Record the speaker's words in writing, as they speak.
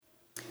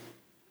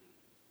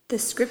The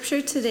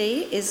scripture today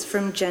is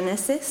from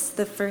Genesis,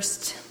 the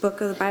first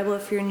book of the Bible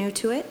if you're new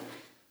to it.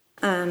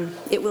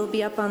 It will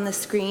be up on the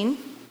screen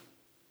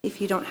if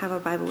you don't have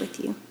a Bible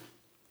with you.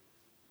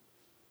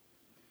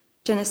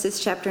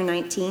 Genesis chapter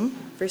 19,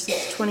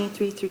 verses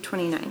 23 through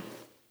 29.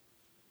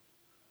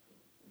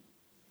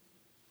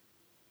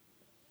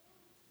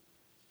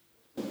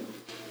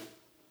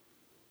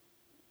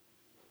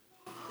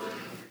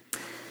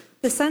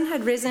 The sun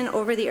had risen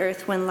over the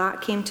earth when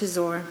Lot came to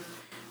Zoar.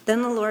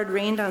 Then the Lord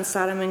rained on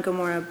Sodom and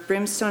Gomorrah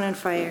brimstone and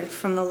fire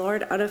from the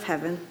Lord out of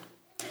heaven.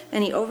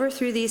 And he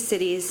overthrew these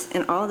cities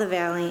and all the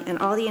valley and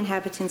all the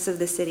inhabitants of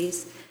the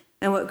cities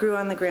and what grew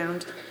on the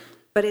ground.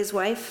 But his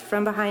wife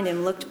from behind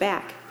him looked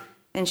back,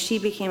 and she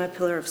became a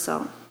pillar of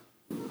salt.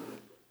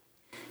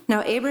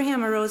 Now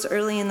Abraham arose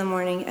early in the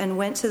morning and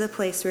went to the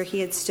place where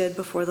he had stood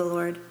before the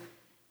Lord.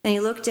 And he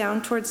looked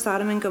down toward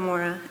Sodom and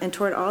Gomorrah and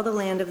toward all the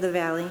land of the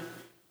valley.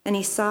 And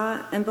he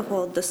saw, and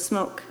behold, the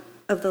smoke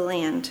of the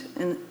land,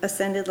 and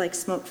ascended like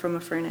smoke from a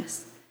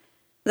furnace.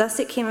 Thus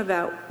it came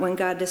about, when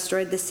God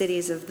destroyed the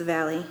cities of the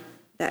valley,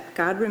 that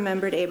God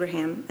remembered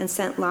Abraham and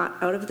sent Lot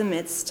out of the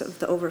midst of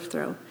the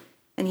overthrow,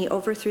 and he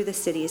overthrew the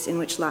cities in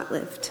which Lot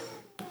lived.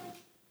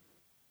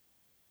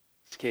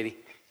 Thanks, Katie.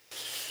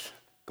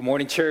 Good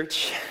morning,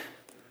 church.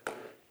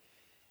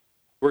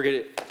 We're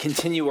going to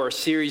continue our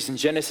series in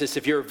Genesis.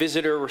 If you're a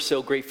visitor, we're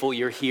so grateful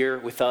you're here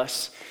with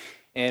us.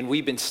 And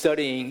we've been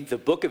studying the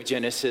book of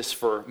Genesis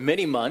for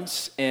many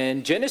months.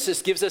 And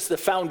Genesis gives us the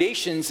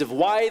foundations of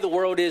why the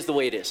world is the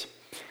way it is.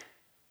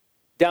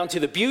 Down to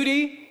the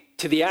beauty,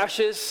 to the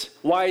ashes.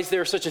 Why is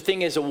there such a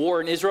thing as a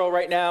war in Israel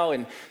right now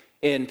and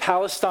in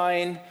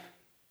Palestine?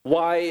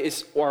 Why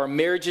is our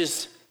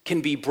marriages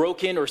can be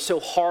broken or so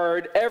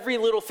hard? Every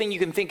little thing you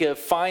can think of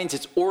finds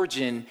its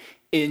origin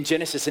in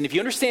Genesis. And if you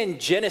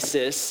understand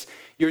Genesis,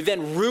 you're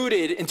then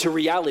rooted into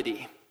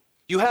reality.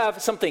 You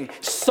have something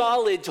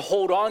solid to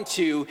hold on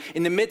to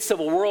in the midst of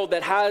a world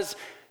that has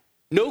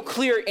no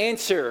clear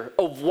answer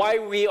of why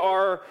we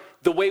are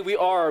the way we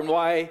are and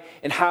why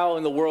and how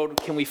in the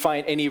world can we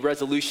find any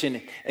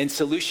resolution and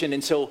solution.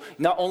 And so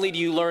not only do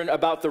you learn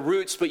about the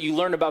roots, but you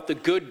learn about the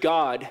good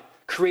God,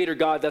 creator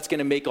God, that's going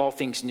to make all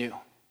things new.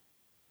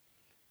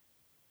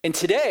 And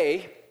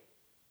today,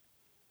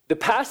 the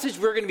passage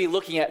we're going to be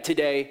looking at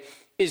today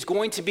is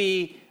going to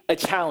be a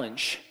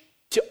challenge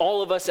to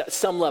all of us at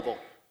some level.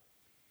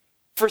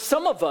 For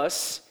some of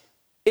us,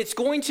 it's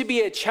going to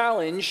be a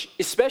challenge,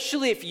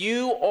 especially if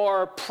you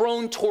are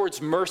prone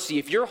towards mercy.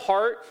 If your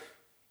heart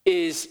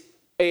is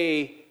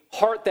a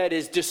heart that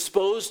is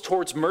disposed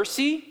towards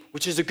mercy,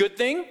 which is a good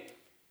thing,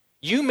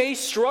 you may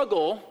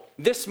struggle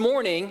this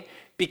morning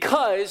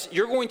because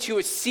you're going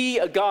to see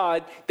a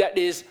God that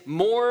is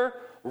more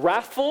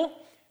wrathful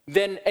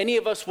than any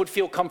of us would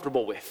feel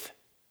comfortable with.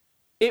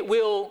 It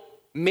will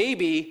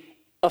maybe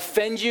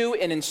offend you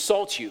and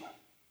insult you.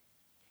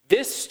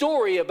 This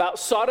story about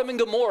Sodom and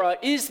Gomorrah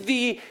is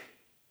the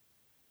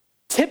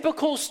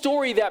typical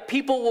story that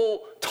people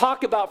will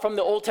talk about from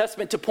the Old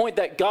Testament to point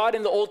that God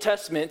in the Old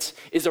Testament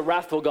is a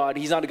wrathful God.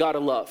 He's not a God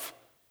of love.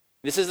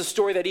 This is a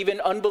story that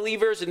even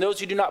unbelievers and those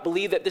who do not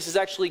believe that this is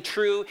actually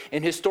true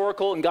and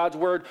historical and God's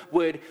word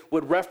would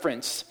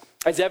reference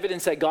as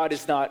evidence that God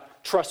is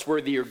not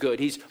trustworthy or good.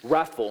 He's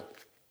wrathful.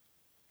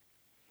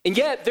 And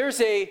yet there's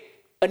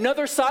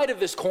another side of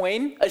this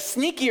coin, a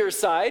sneakier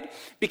side,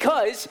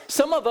 because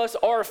some of us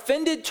are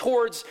offended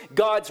towards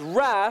God's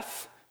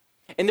wrath,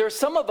 and there are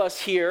some of us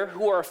here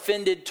who are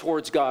offended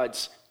towards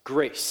God's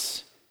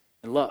grace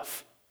and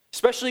love.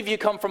 Especially if you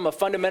come from a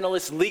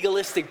fundamentalist,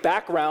 legalistic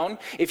background,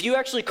 if you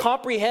actually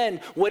comprehend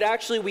what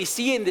actually we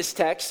see in this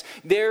text,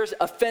 there's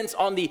offense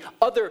on the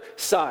other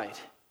side.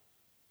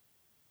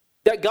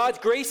 That God's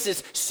grace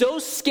is so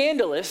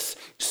scandalous,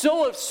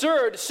 so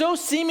absurd, so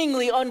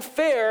seemingly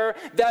unfair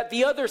that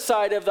the other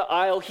side of the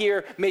aisle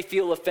here may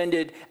feel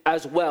offended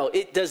as well.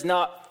 It does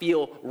not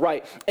feel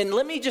right. And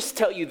let me just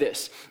tell you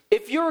this.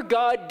 If your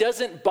God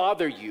doesn't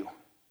bother you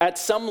at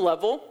some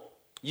level,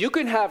 you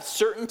can have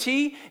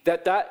certainty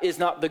that that is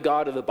not the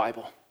God of the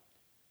Bible.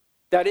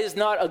 That is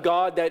not a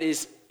God that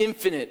is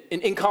infinite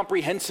and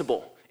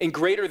incomprehensible and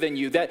greater than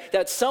you.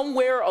 That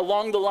somewhere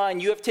along the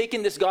line you have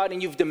taken this God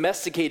and you've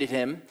domesticated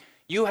him.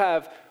 You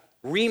have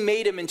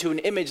remade him into an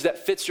image that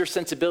fits your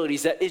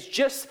sensibilities, that is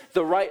just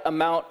the right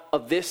amount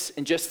of this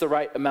and just the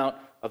right amount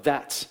of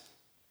that.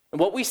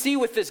 And what we see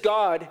with this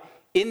God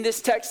in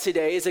this text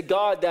today is a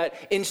God that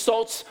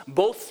insults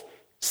both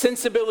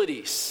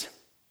sensibilities.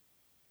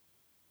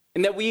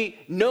 And that we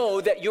know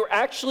that you're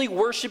actually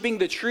worshiping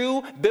the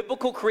true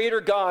biblical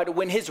creator God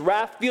when his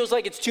wrath feels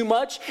like it's too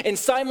much and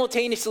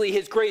simultaneously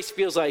his grace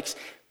feels like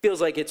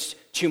it's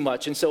too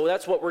much. And so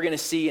that's what we're going to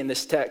see in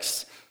this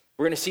text.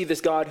 We're going to see this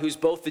God who's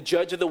both the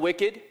judge of the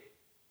wicked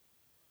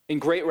in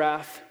great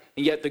wrath,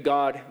 and yet the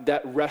God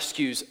that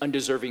rescues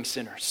undeserving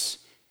sinners.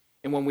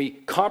 And when we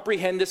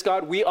comprehend this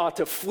God, we ought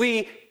to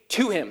flee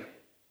to him,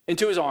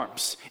 into his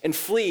arms, and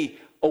flee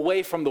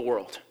away from the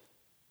world.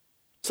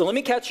 So let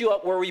me catch you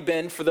up where we've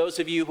been. For those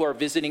of you who are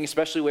visiting,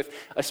 especially with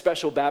a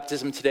special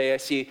baptism today, I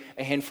see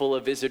a handful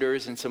of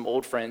visitors and some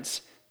old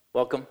friends.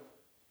 welcome.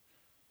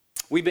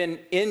 We've been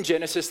in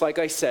Genesis, like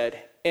I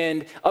said,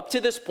 and up to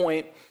this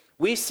point,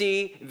 we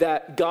see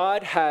that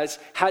God has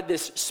had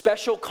this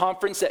special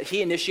conference that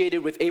he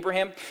initiated with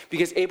Abraham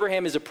because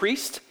Abraham is a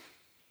priest.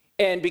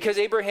 And because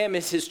Abraham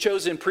is his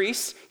chosen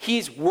priest,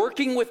 he's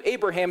working with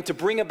Abraham to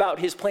bring about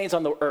his plans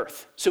on the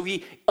earth. So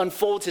he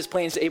unfolds his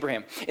plans to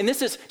Abraham. And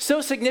this is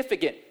so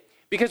significant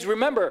because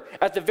remember,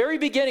 at the very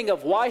beginning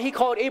of why he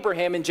called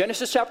Abraham in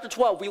Genesis chapter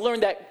 12, we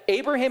learned that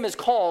Abraham is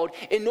called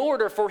in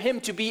order for him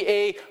to be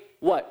a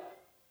what?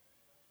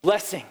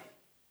 Blessing.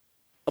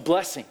 A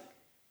blessing.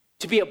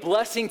 To be a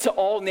blessing to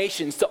all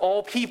nations, to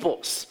all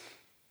peoples.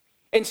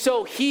 And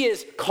so he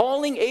is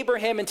calling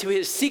Abraham into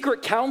his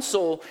secret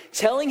council,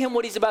 telling him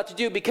what he's about to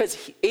do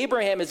because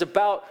Abraham is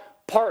about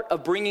part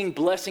of bringing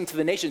blessing to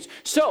the nations.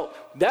 So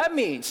that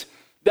means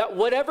that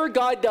whatever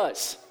God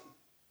does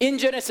in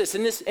Genesis,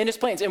 in his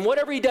plans, and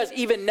whatever he does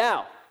even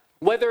now,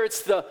 whether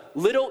it's the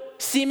little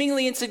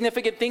seemingly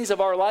insignificant things of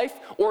our life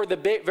or the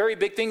very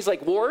big things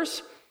like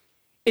wars,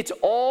 it's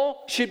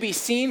all should be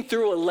seen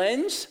through a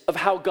lens of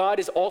how God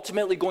is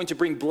ultimately going to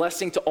bring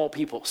blessing to all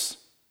peoples.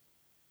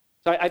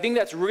 So I think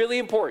that's really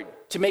important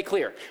to make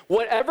clear.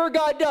 Whatever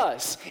God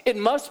does, it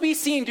must be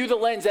seen through the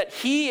lens that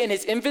he in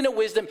his infinite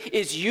wisdom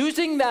is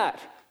using that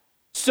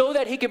so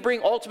that he can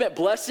bring ultimate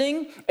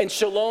blessing and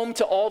shalom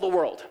to all the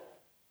world.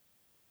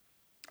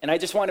 And I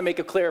just want to make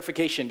a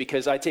clarification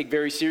because I take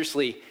very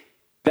seriously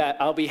that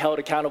I'll be held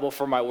accountable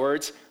for my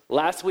words.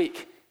 Last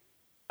week,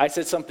 I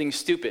said something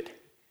stupid.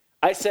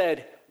 I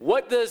said,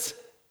 what does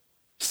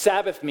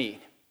Sabbath mean?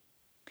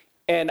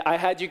 And I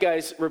had you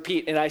guys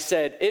repeat, and I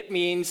said, it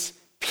means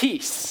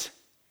peace.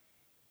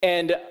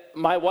 And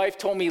my wife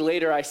told me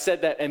later I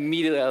said that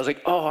immediately. I was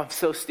like, oh, I'm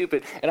so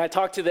stupid. And I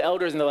talked to the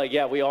elders, and they're like,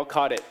 yeah, we all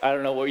caught it. I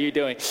don't know what you're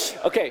doing.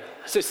 Okay,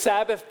 so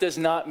Sabbath does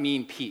not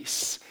mean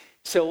peace.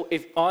 So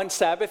if on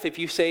Sabbath, if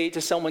you say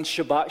to someone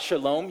Shabbat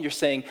Shalom, you're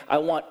saying, I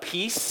want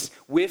peace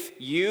with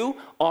you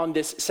on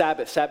this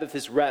Sabbath. Sabbath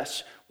is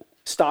rest,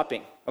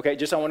 stopping. Okay,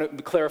 just I want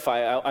to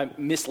clarify. I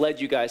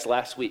misled you guys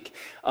last week.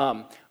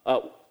 So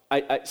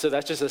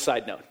that's just a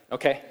side note,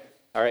 okay?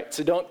 All right,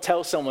 so don't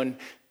tell someone,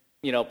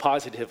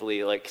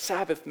 positively, like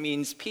Sabbath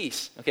means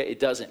peace. Okay, it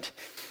doesn't.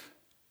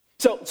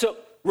 So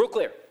real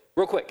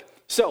quick.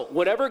 So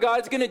whatever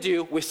God's going to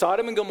do with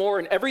Sodom and Gomorrah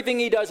and everything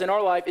he does in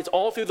our life, it's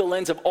all through the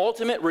lens of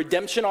ultimate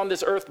redemption on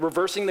this earth,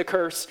 reversing the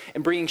curse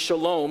and bringing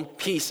shalom,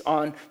 peace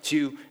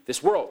onto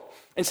this world.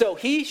 And so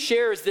he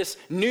shares this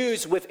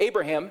news with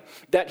Abraham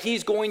that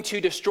he's going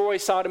to destroy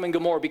Sodom and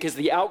Gomorrah because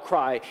the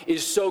outcry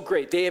is so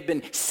great. They have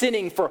been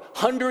sinning for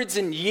hundreds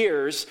of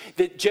years,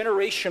 that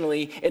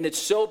generationally, and it's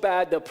so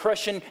bad, the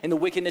oppression and the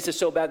wickedness is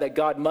so bad that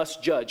God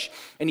must judge.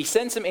 And he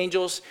sends some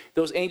angels.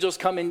 Those angels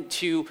come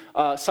into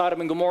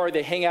Sodom and Gomorrah.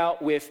 They hang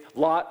out with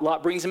Lot.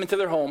 Lot brings them into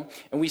their home,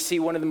 and we see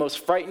one of the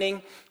most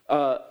frightening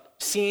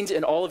scenes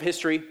in all of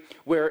history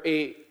where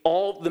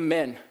all the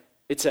men,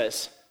 it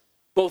says,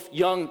 both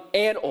young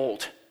and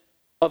old,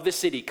 of the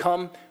city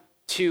come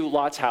to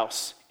Lot's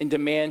house and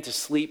demand to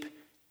sleep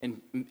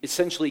and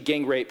essentially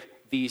gang rape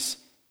these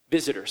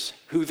visitors,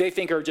 who they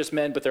think are just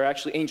men, but they're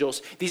actually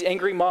angels. These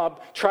angry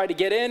mob try to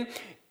get in.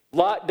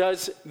 Lot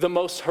does the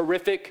most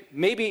horrific,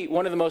 maybe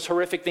one of the most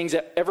horrific things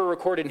that ever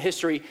recorded in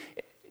history.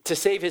 To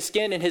save his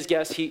skin and his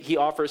guests, he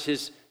offers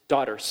his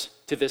daughters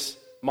to this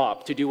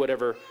mob to do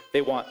whatever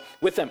they want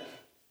with them.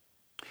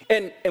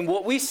 And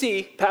what we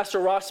see, Pastor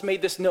Ross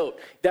made this note,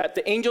 that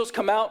the angels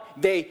come out,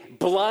 they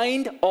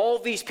blind all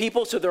these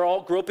people so they're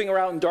all groping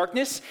around in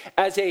darkness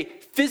as a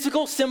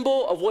physical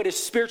symbol of what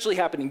is spiritually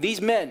happening.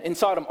 These men in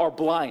Sodom are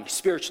blind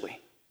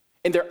spiritually,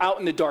 and they're out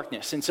in the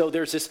darkness. And so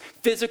there's this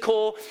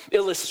physical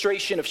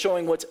illustration of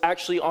showing what's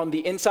actually on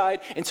the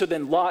inside. And so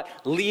then Lot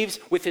leaves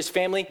with his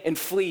family and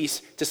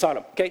flees to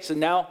Sodom. Okay, so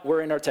now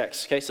we're in our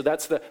text. Okay, so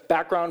that's the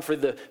background for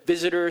the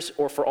visitors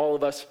or for all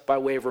of us by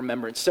way of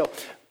remembrance. So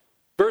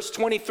verse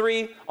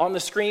 23 on the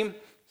screen,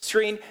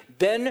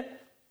 then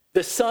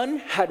the sun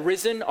had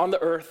risen on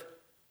the earth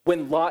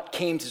when Lot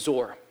came to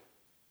Zoar.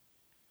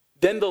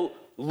 Then the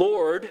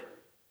Lord,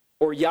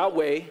 or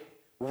Yahweh,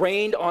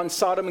 rained on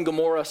Sodom and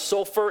Gomorrah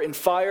sulfur and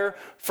fire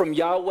from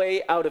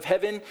Yahweh out of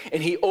heaven,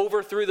 and he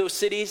overthrew those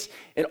cities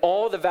and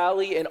all the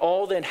valley and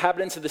all the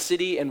inhabitants of the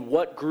city and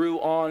what grew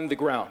on the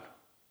ground.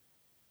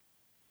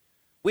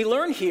 We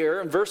learn here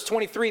in verse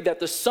 23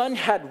 that the sun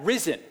had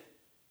risen.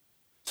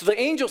 So the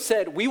angel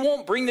said, we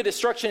won't bring the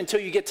destruction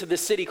until you get to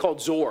this city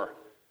called Zoar.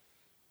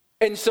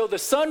 And so the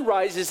sun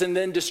rises and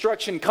then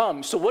destruction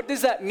comes. So what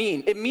does that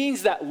mean? It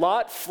means that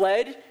Lot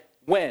fled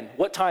when?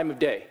 What time of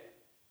day?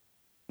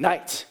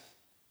 Night.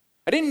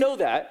 I didn't know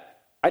that.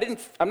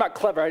 I'm not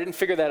clever. I didn't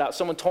figure that out.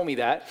 Someone told me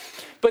that.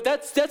 But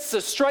that's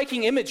a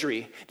striking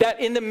imagery,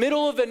 that in the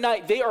middle of the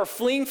night, they are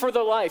fleeing for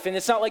their life. And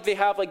it's not like they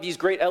have like these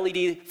great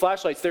LED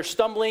flashlights. They're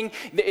stumbling.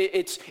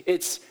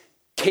 It's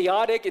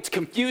chaotic. It's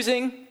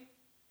confusing.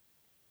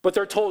 But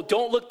they're told,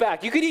 don't look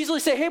back. You could easily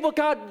say, hey, but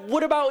God,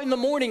 what about in the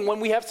morning when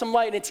we have some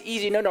light and it's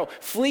easy? No.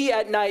 Flee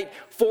at night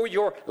for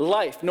your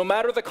life, no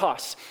matter the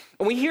cost.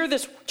 And we hear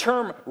this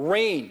term,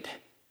 rained.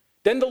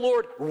 Then the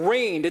Lord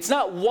rained. It's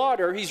not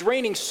water. He's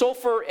raining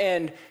sulfur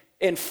and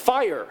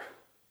fire.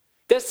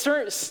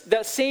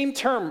 That same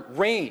term,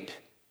 rained.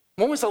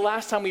 When was the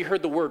last time we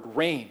heard the word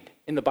rained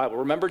in the Bible?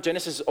 Remember,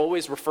 Genesis is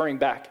always referring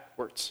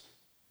backwards.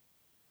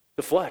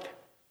 The flood.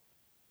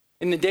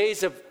 In the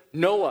days of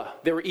Noah,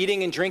 they were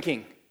eating and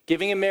drinking,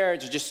 giving in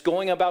marriage, just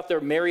going about their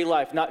merry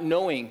life, not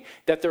knowing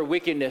that their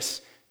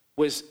wickedness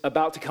was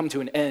about to come to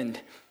an end.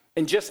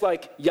 And just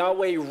like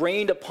Yahweh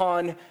rained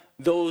upon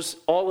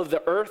all of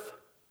the earth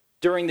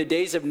during the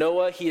days of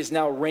Noah, he is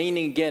now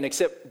raining again,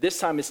 except this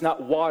time it's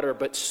not water,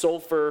 but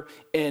sulfur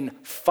and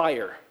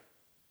fire.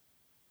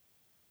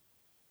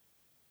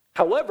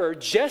 However,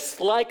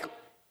 just like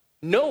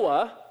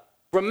Noah,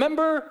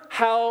 remember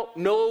how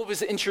Noah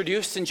was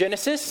introduced in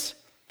Genesis?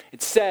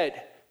 It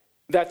said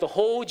that the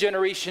whole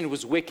generation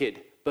was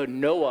wicked, but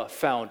Noah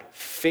found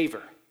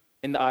favor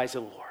in the eyes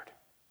of the Lord.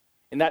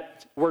 And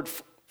that word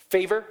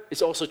favor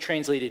is also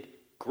translated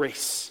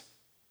grace.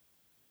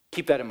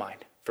 Keep that in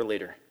mind for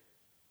later.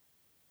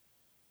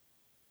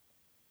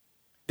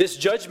 This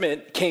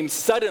judgment came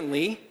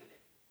suddenly,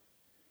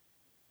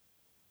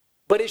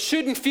 but it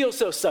shouldn't feel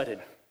so sudden.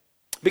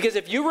 Because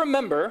if you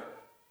remember,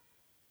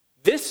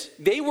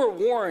 they were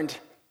warned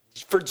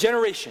for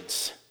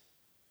generations.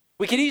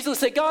 We could easily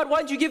say, God, why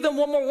didn't you give them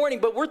one more warning?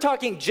 But we're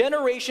talking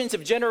generations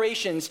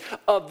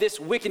of this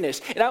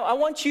wickedness. And I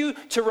want you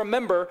to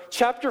remember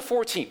chapter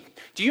 14.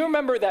 Do you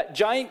remember that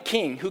giant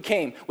king who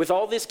came with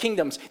all these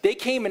kingdoms? They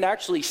came and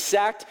actually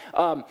sacked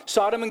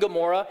Sodom and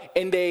Gomorrah,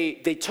 and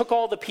they took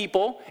all the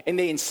people and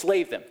they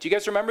enslaved them. Do you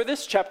guys remember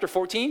this? Chapter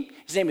 14?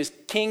 His name is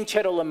King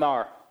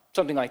Chedorlaomer.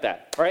 Something like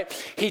that, all right?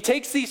 He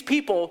takes these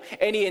people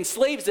and he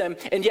enslaves them,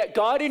 and yet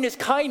God in his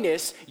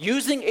kindness,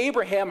 using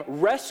Abraham,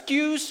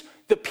 rescues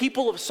the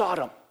people of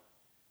Sodom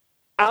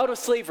out of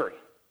slavery.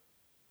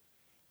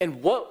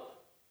 And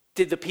what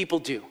did the people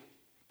do?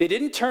 They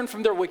didn't turn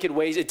from their wicked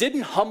ways. It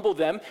didn't humble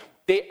them.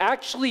 They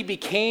actually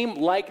became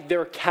like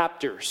their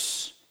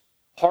captors,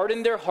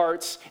 hardened their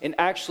hearts, and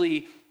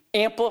actually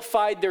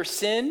amplified their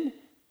sin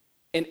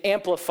and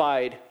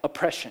amplified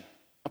oppression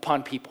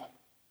upon people.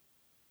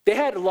 They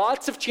had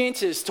lots of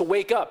chances to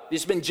wake up.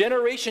 There's been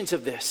generations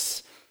of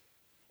this.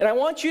 And I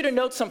want you to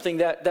note something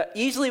that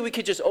easily we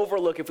could just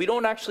overlook if we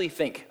don't actually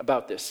think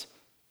about this.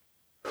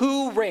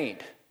 Who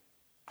reigned?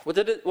 What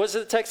did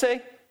the text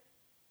say?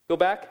 Go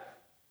back.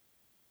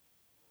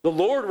 The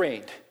Lord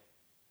reigned.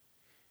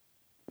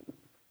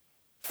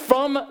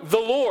 From the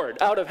Lord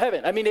out of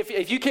heaven. I mean,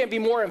 if you can't be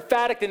more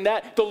emphatic than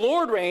that, the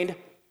Lord reigned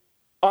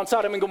on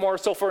Sodom and Gomorrah,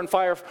 sulfur and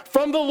fire,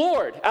 from the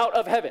Lord out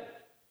of heaven.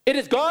 It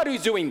is God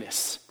who's doing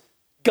this.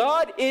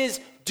 God is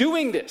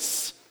doing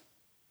this.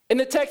 And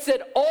the text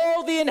said,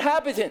 all the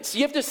inhabitants.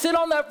 You have to sit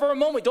on that for a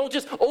moment. Don't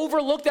just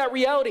overlook that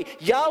reality.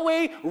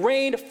 Yahweh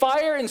rained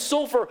fire and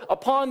sulfur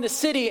upon the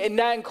city, and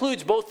that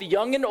includes both the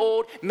young and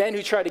old, men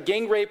who try to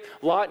gang rape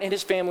Lot and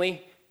his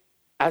family,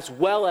 as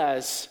well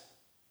as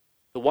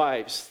the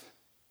wives,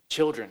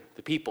 children,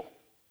 the people.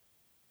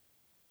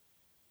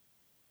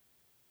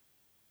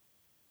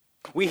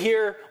 We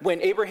hear when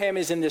Abraham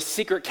is in this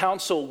secret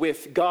council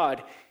with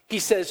God, he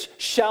says,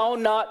 shall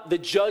not the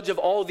judge of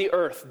all the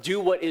earth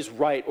do what is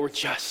right or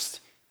just?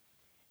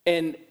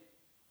 And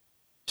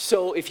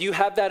so if you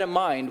have that in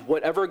mind,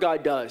 whatever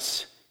God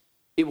does,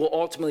 it will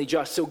ultimately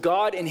just. So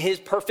God in his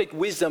perfect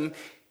wisdom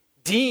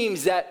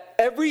deems that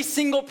every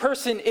single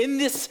person in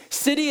this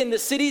city and the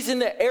cities in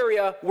the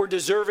area were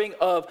deserving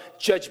of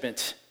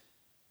judgment.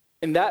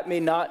 And that may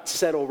not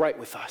settle right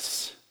with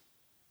us.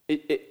 And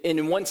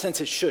in one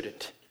sense, it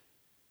shouldn't.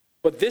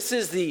 But this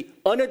is the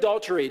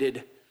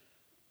unadulterated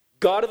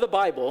God of the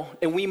Bible,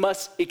 and we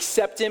must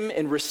accept him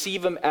and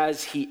receive him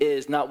as he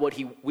is, not what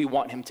we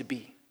want him to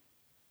be.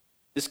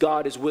 This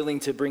God is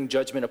willing to bring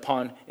judgment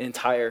upon an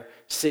entire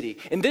city.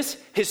 And this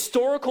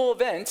historical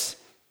event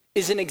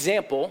is an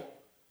example,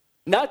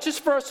 not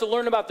just for us to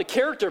learn about the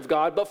character of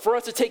God, but for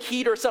us to take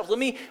heed ourselves. Let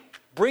me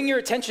bring your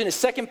attention to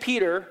 2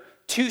 Peter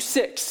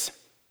 2:6.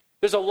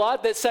 There's a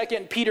lot that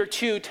 2 Peter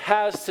 2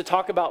 has to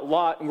talk about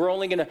Lot, and we're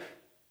only going to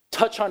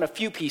touch on a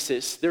few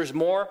pieces. There's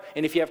more,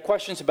 and if you have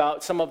questions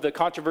about some of the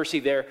controversy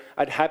there,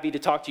 I'd be happy to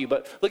talk to you.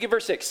 But look at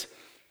verse 6.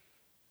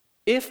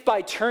 If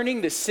by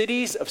turning the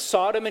cities of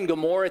Sodom and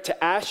Gomorrah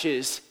to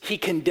ashes, he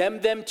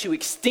condemned them to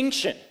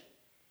extinction.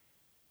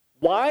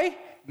 Why?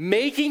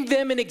 Making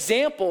them an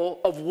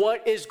example of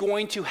what is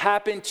going to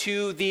happen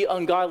to the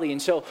ungodly.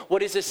 And so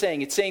what is this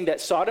saying? It's saying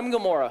that Sodom and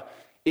Gomorrah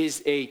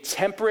is a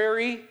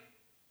temporary,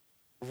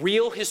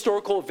 real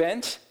historical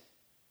event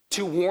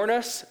to warn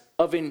us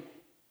of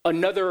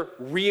another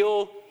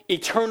real,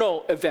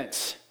 eternal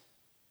event.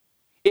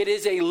 It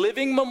is a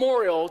living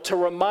memorial to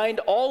remind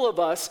all of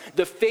us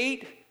the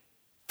fate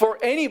for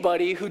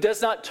anybody who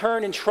does not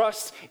turn and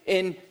trust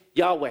in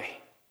Yahweh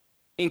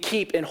and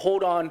keep and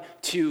hold on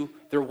to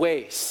their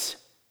ways.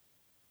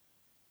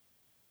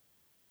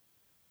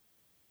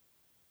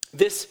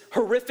 This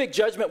horrific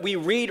judgment we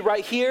read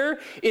right here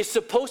is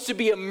supposed to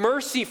be a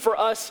mercy for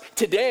us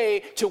today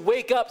to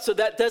wake up so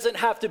that doesn't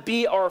have to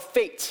be our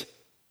fate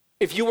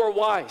if you are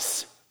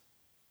wise.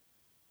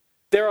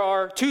 There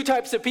are two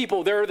types of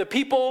people. There are the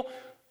people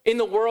in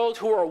the world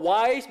who are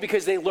wise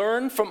because they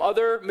learn from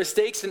other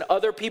mistakes and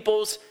other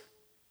people's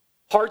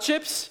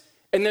hardships.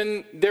 And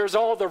then there's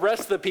all the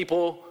rest of the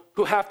people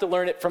who have to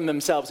learn it from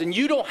themselves. And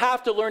you don't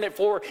have to learn it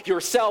for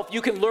yourself.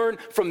 You can learn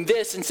from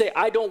this and say,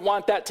 I don't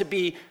want that to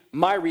be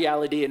my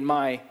reality and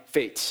my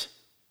fates.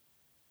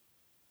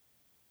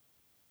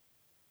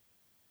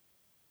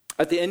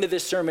 At the end of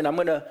this sermon, I'm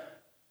going to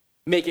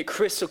make it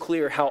crystal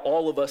clear how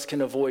all of us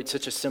can avoid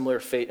such a similar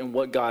fate and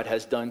what God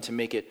has done to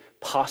make it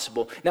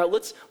possible. Now,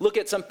 let's look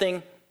at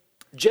something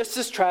just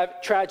as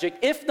tragic,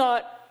 if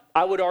not,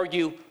 I would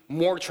argue,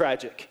 more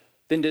tragic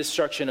than the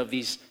destruction of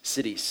these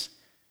cities.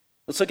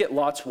 Let's look at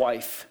Lot's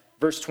wife,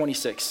 verse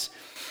 26.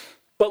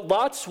 But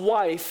Lot's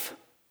wife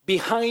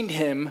behind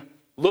him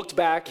looked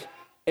back,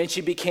 and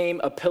she became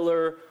a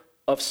pillar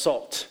of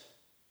salt.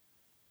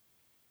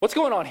 What's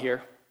going on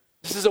here?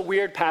 This is a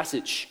weird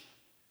passage.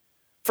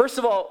 First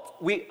of all,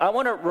 I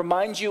want to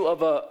remind you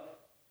of a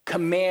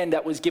command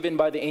that was given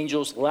by the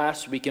angels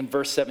last week in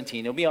verse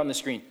 17. It'll be on the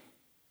screen.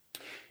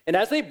 And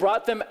as they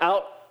brought them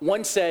out,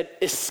 one said,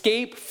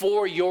 escape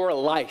for your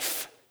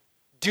life.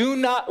 Do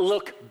not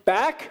look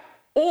back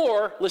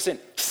or, listen,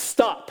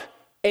 stop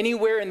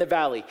anywhere in the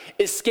valley.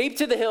 Escape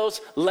to the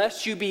hills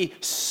lest you be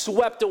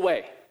swept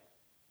away.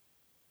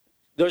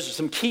 Those are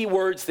some key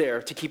words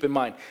there to keep in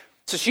mind.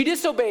 So she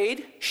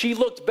disobeyed. She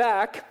looked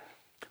back.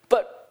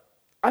 But,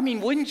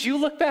 wouldn't you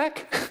look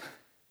back?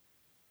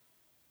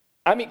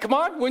 Come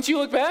on, wouldn't you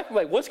look back?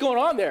 Like, what's going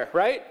on there,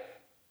 right?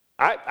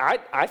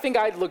 I think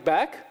I'd look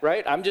back,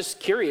 right? I'm just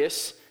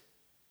curious.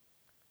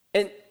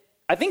 And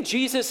I think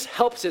Jesus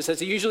helps us, as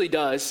he usually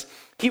does.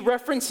 He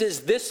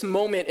references this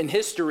moment in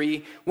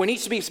history when he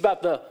speaks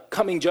about the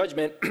coming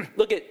judgment.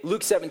 Look at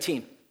Luke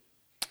 17.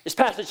 This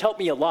passage helped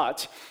me a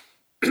lot.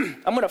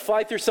 I'm going to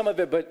fly through some of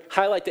it, but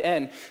highlight the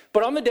end.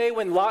 But on the day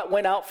when Lot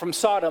went out from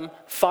Sodom,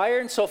 fire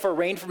and sulfur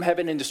rained from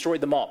heaven and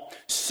destroyed them all.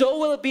 So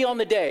will it be on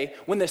the day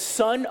when the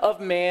Son of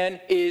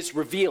Man is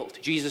revealed,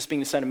 Jesus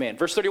being the Son of Man.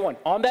 Verse 31,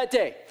 on that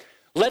day,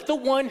 let the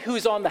one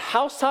who's on the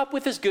housetop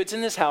with his goods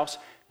in his house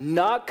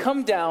not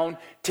come down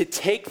to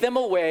take them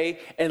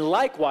away. And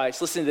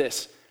likewise, listen to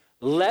this,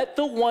 let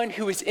the one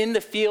who is in the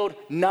field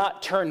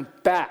not turn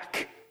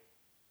back.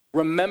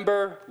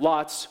 Remember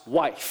Lot's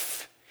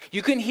wife.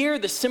 You can hear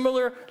the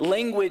similar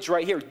language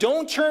right here.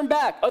 Don't turn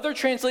back. Other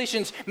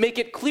translations make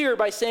it clear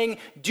by saying,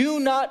 do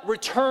not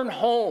return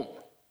home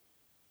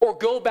or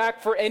go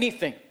back for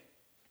anything.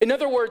 In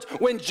other words,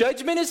 when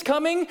judgment is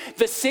coming,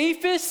 the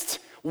safest,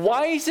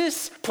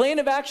 wisest plan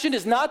of action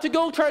is not to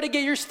go try to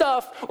get your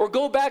stuff or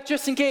go back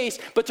just in case,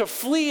 but to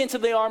flee into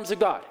the arms of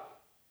God.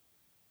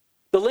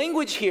 The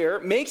language here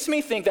makes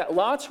me think that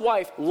Lot's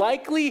wife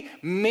likely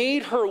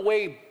made her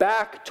way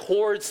back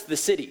towards the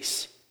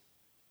cities.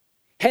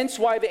 Hence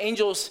why the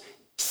angels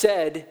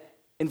said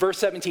in verse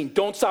 17,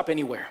 don't stop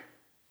anywhere.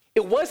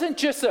 It wasn't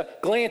just a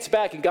glance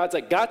back and God's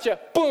like, gotcha,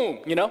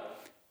 boom,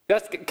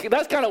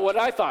 That's kind of what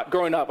I thought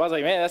growing up. I was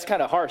like, man, that's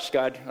kind of harsh,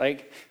 God.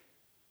 Like,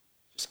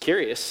 just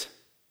curious.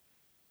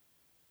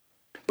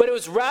 But it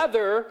was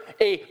rather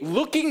a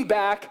looking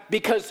back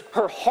because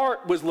her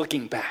heart was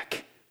looking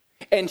back.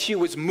 And she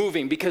was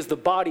moving because the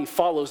body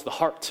follows the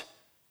heart.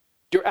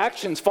 Your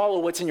actions follow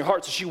what's in your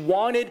heart. So she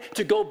wanted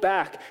to go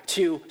back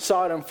to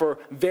Sodom for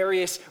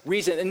various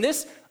reasons. And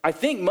this, I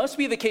think, must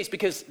be the case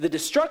because the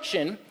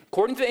destruction,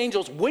 according to the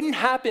angels, wouldn't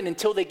happen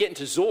until they get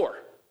into Zoar.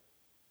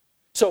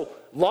 So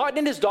Lot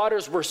and his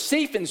daughters were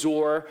safe in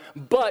Zoar,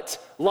 but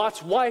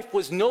Lot's wife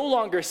was no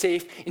longer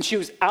safe, and she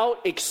was out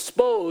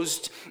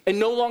exposed and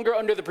no longer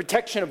under the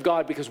protection of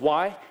God. Because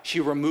why? She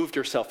removed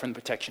herself from the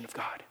protection of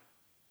God.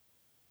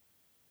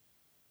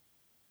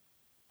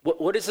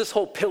 What is this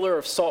whole pillar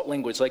of salt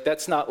language? Like,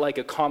 that's not like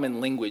a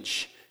common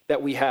language that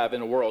we have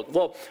in the world.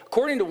 Well,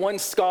 according to one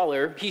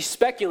scholar, he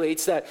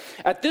speculates that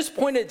at this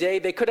point of the day,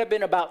 they could have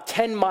been about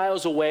 10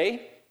 miles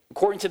away,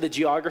 according to the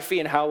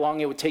geography and how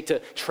long it would take to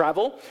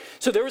travel.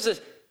 So there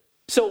was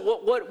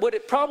what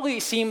it probably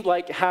seemed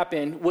like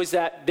happened was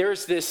that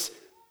there's this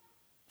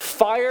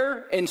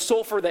fire and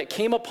sulfur that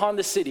came upon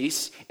the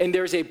cities, and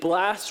there's a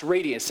blast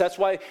radius. That's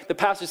why the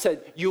pastor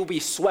said, you'll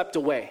be swept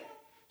away.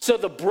 So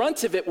the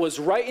brunt of it was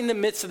right in the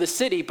midst of the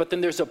city, but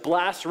then there's a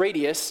blast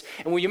radius.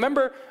 And you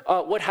remember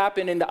what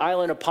happened in the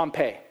island of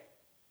Pompeii?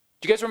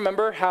 Do you guys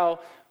remember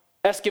how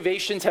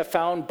excavations have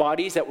found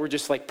bodies that were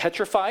just like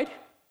petrified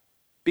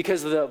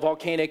because of the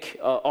volcanic,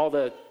 all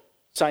the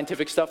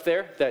scientific stuff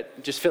there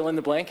that just fill in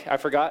the blank? I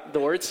forgot the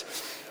words.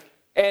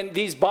 And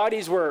these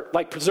bodies were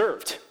like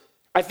preserved.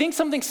 I think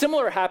something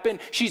similar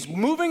happened. She's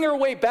moving her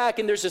way back,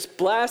 and there's this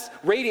blast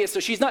radius, so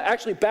she's not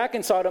actually back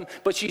in Sodom,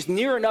 but she's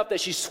near enough that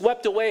she's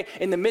swept away.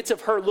 In the midst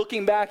of her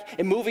looking back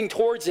and moving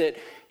towards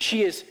it,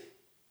 she is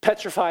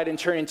petrified and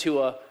turned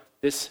into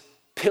this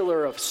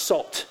pillar of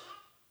salt.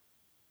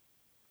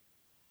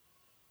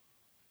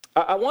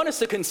 I want us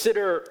to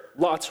consider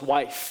Lot's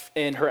wife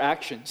and her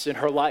actions in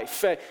her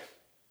life.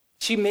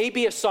 She may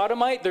be a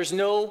sodomite. There's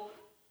no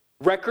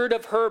record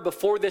of her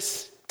before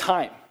this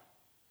time.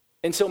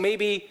 And so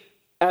maybe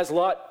as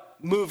Lot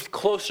moved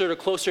closer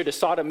to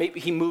Sodom. Maybe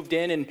he moved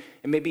in and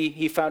maybe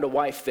he found a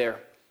wife there.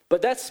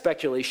 But that's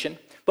speculation.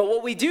 But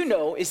what we do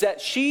know is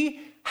that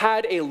she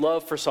had a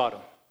love for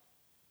Sodom.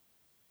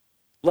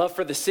 Love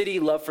for the city,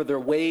 love for their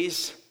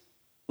ways,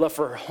 love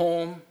for her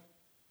home.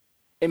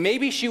 And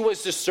maybe she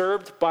was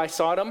disturbed by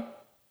Sodom.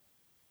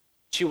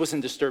 She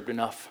wasn't disturbed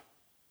enough.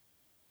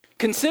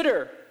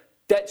 Consider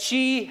that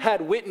she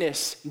had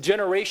witnessed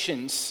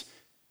generations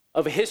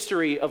of a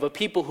history of a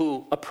people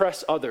who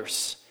oppress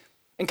others.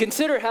 And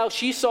consider how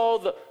she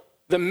saw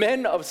the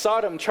men of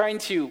Sodom trying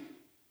to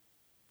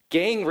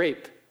gang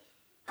rape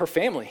her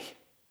family.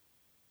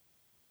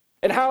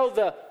 And how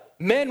the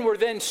men were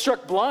then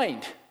struck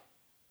blind.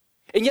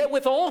 And yet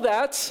with all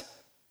that,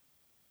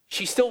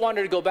 she still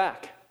wanted to go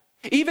back.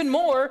 Even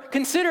more,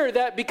 consider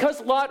that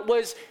because Lot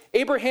was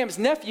Abraham's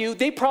nephew,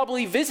 they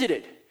probably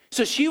visited.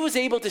 So she was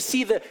able to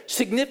see the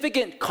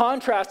significant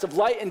contrast of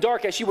light and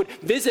dark as she would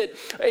visit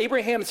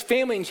Abraham's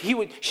family, and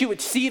she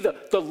would see the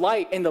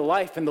light and the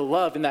life and the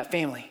love in that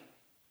family.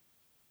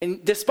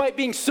 And despite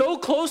being so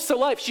close to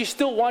life, she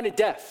still wanted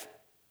death.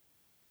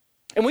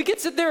 And we could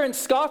sit there and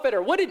scoff at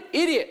her. What an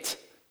idiot.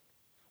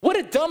 What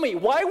a dummy.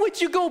 Why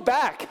would you go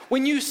back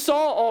when you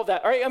saw all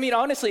that? All right, I mean,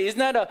 honestly, isn't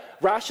that a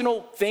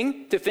rational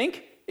thing to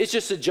think? It's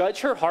just to judge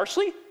her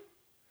harshly?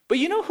 But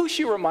you know who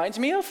she reminds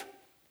me of?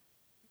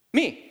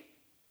 Me.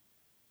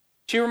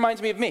 She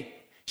reminds me of me.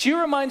 She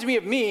reminds me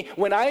of me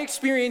when I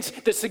experience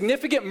the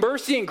significant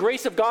mercy and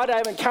grace of God. I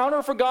have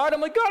encounter for God.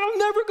 I'm like, God, I'll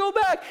never go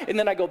back. And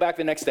then I go back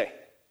the next day.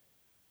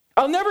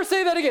 I'll never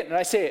say that again. And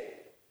I say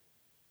it.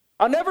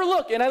 I'll never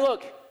look. And I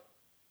look.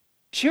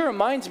 She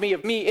reminds me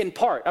of me in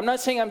part. I'm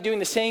not saying I'm doing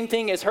the same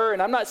thing as her,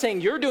 and I'm not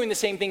saying you're doing the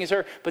same thing as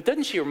her, but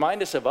doesn't she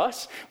remind us of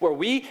us, where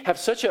we have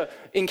such an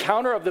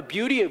encounter of the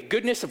beauty of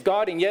goodness of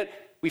God, and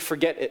yet we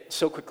forget it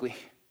so quickly?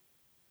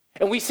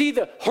 And we see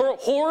the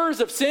horrors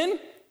of sin.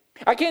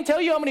 I can't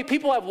tell you how many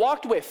people I've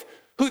walked with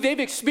who they've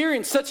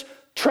experienced such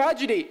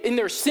tragedy in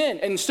their sin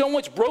and so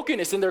much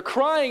brokenness, and they're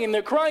crying,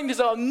 this,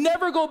 I'll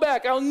never go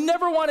back, I'll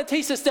never want to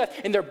taste this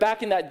death, and they're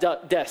back in that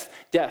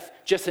death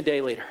just a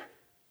day later.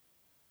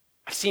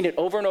 I've seen it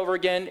over and over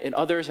again in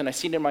others, and I've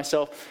seen it in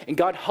myself. And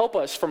God help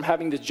us from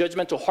having this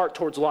judgmental heart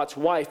towards Lot's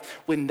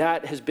wife when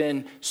that has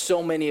been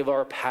so many of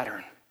our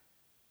pattern.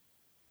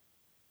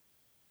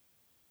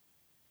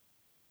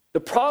 The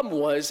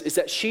problem is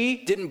that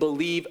she didn't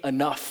believe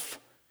enough.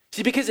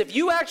 See, because if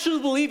you actually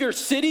believe your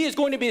city is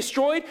going to be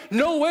destroyed,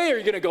 no way are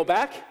you going to go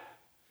back.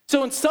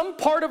 So in some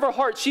part of her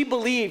heart, she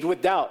believed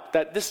with doubt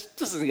that this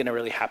isn't going to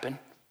really happen.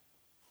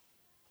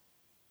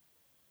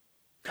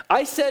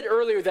 I said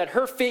earlier that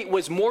her fate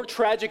was more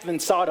tragic than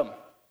Sodom.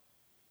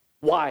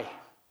 Why?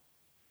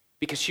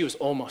 Because she was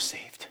almost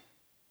saved.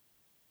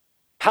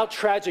 How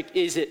tragic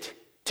is it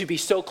to be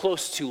so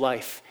close to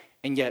life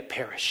and yet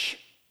perish?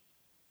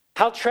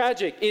 How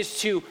tragic is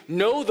to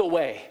know the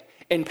way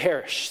and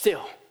perish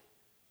still?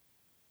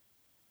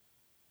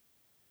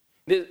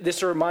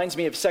 This reminds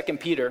me of 2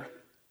 Peter.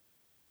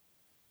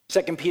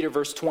 2 Peter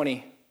verse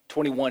 20,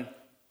 21.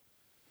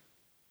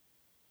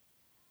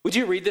 Would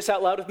you read this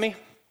out loud with me?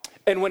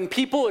 And when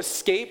people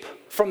escape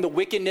from the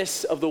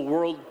wickedness of the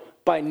world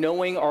by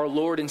knowing our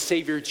Lord and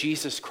Savior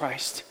Jesus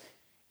Christ,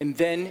 and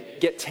then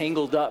get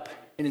tangled up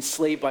and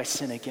enslaved by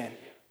sin again,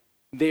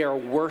 they are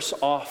worse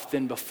off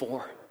than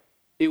before.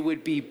 It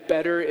would be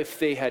better if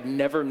they had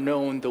never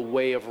known the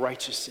way of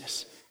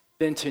righteousness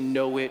than to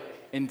know it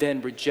and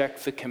then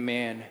reject the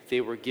command they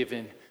were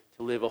given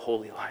to live a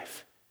holy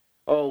life.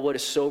 Oh, what a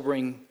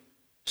sobering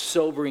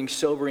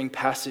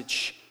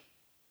passage.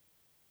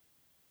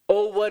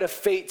 Oh, what a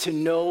fate to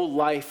know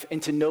life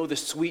and to know the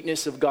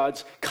sweetness of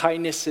God's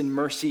kindness and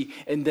mercy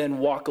and then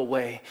walk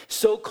away.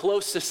 So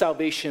close to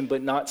salvation,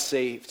 but not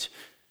saved.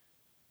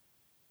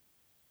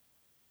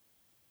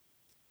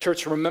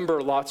 Church,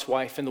 remember Lot's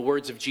wife in the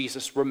words of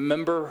Jesus.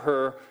 Remember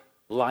her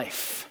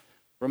life.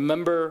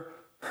 Remember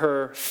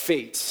her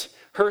fate.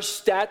 Her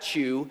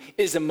statue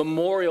is a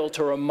memorial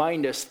to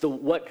remind us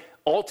what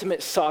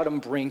ultimate Sodom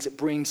brings. It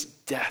brings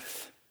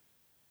death.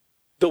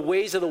 The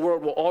ways of the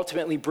world will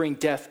ultimately bring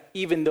death,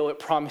 even though it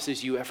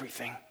promises you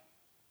everything.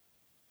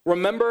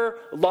 Remember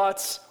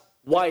Lot's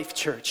wife,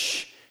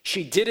 church.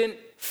 She didn't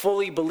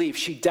fully believe.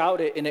 She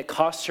doubted, and it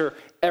cost her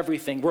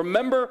everything.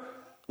 Remember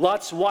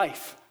Lot's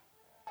wife.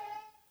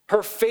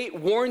 Her fate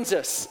warns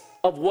us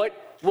of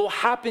what will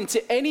happen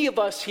to any of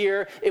us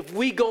here if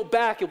we go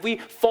back, if we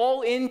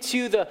fall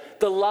into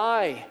the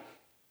lie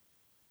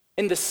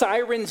and the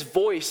siren's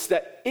voice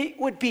that it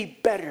would be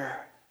better.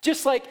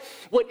 Just like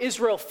what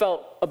Israel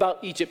felt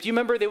about Egypt. You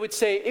remember they would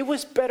say, it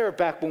was better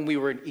back when we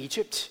were in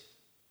Egypt.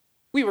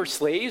 We were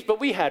slaves, but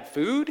we had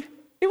food.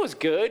 It was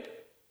good.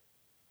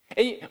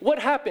 And what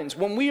happens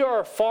when we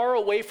are far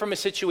away from a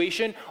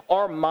situation,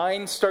 our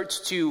mind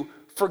starts to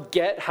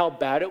forget how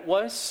bad it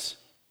was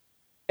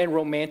and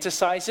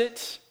romanticize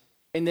it,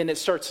 and then it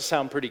starts to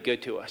sound pretty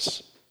good to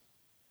us.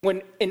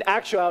 When in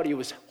actuality, it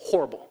was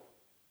horrible.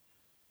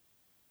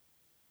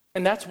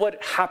 And that's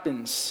what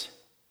happens.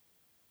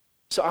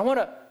 So I want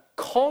to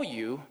call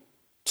you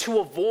to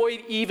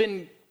avoid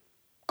even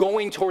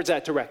going towards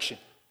that direction.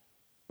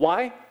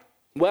 Why?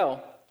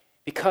 Well,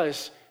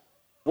 because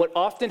what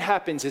often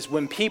happens is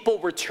when people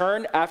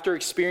return after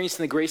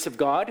experiencing the grace of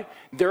God,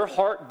 their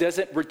heart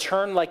doesn't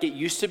return like it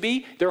used to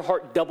be. Their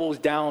heart doubles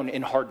down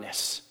in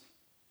hardness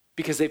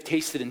because they've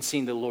tasted and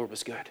seen the Lord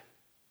was good.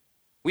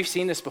 We've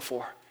seen this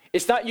before.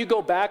 It's not you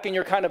go back and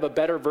you're kind of a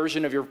better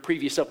version of your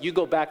previous self. You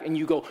go back and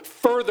you go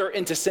further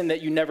into sin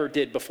that you never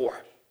did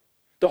before.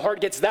 The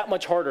heart gets that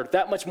much harder,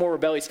 that much more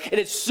rebellious. And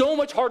it's so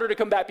much harder to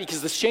come back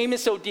because the shame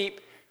is so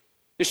deep.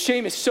 The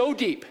shame is so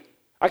deep.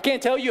 I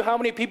can't tell you how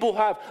many people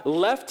have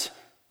left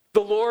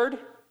the Lord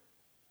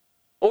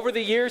over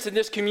the years in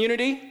this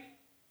community.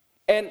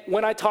 And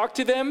when I talk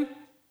to them,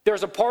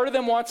 there's a part of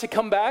them wants to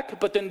come back,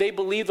 but then they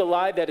believe the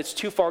lie that it's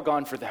too far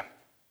gone for them.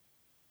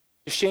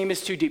 The shame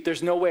is too deep.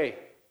 There's no way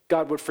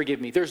God would forgive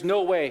me. There's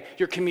no way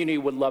your community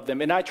would love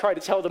them. And I try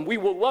to tell them, we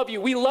will love you.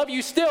 We love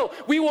you still.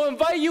 We will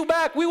invite you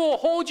back. We will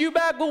hold you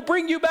back. We'll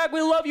bring you back.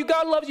 We love you.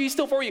 God loves you. He's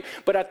still for you.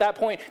 But at that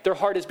point, their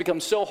heart has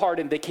become so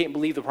hardened they can't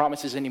believe the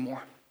promises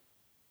anymore.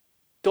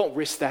 Don't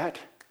risk that.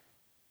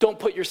 Don't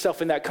put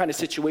yourself in that kind of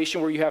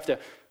situation where you have to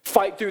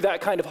fight through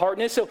that kind of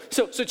hardness.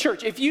 So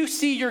church, if you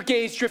see your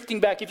gaze drifting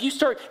back, if you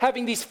start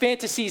having these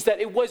fantasies that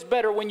it was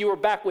better when you were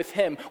back with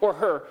him or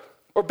her,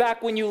 or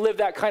back when you lived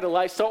that kind of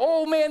lifestyle.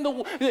 Oh man,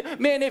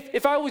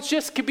 if I was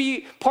just could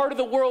be part of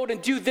the world and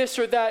do this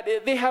or that,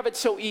 they have it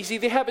so easy,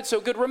 they have it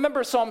so good.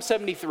 Remember Psalm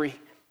 73.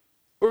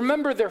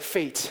 Remember their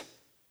fate.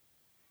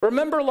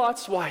 Remember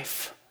Lot's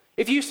wife.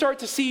 If you start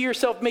to see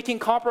yourself making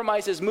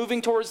compromises,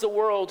 moving towards the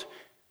world,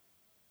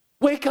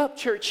 wake up,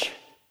 church.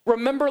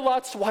 Remember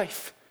Lot's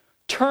wife.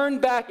 Turn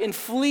back and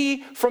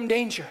flee from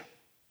danger.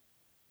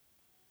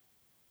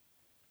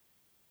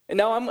 And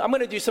now I'm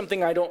going to do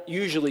something I don't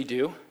usually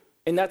do.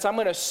 And that's I'm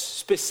going to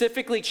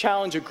specifically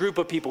challenge a group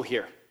of people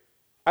here.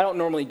 I don't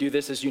normally do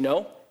this, as you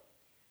know.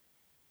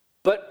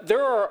 But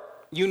there are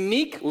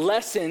unique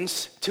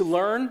lessons to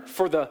learn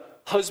for the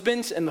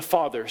husbands and the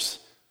fathers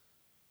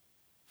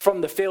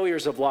from the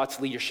failures of Lot's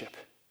leadership.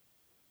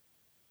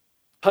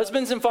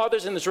 Husbands and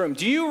fathers in this room,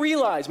 do you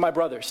realize, my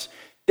brothers,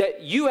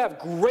 that you have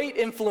great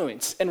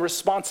influence and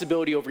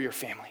responsibility over your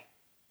family?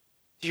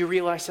 Do you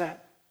realize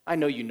that? I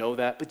know you know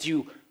that, but do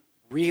you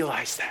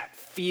realize that?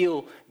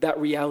 Feel that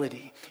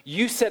reality.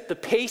 You set the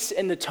pace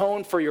and the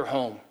tone for your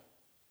home.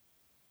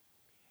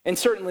 And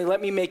certainly,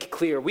 let me make it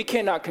clear, we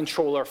cannot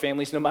control our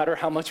families no matter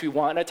how much we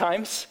want at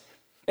times.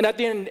 And at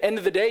the end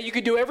of the day, you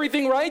could do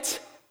everything right,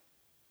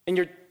 and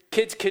your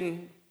kids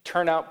can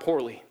turn out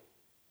poorly.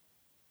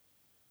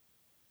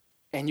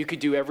 And you could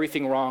do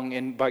everything wrong,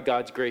 and by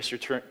God's grace, your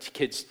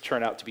kids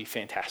turn out to be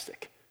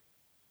fantastic.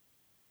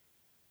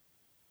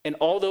 And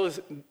although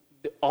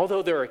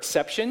there are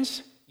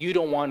exceptions, you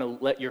don't want to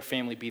let your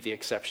family be the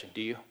exception,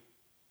 do you?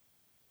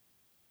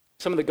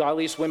 Some of the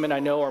godliest women I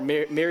know are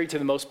married to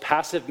the most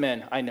passive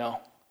men I know.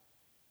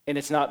 And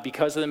it's not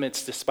because of them,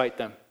 it's despite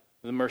them,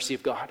 the mercy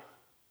of God.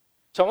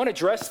 So I want to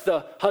address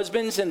the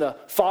husbands and the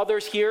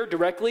fathers here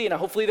directly, and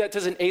hopefully that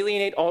doesn't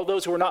alienate all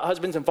those who are not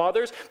husbands and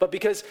fathers, but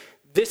because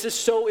this is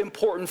so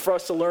important for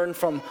us to learn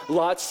from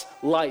Lot's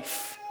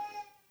life.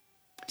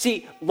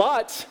 See,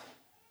 Lot,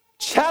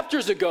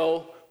 chapters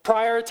ago,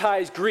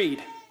 prioritized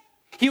greed.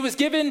 He was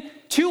given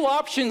two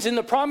options in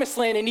the promised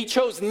land, and he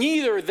chose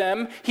neither of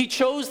them. He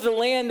chose the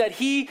land that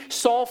he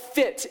saw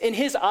fit. In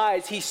his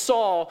eyes, he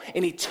saw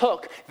and he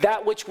took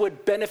that which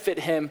would benefit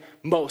him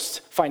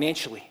most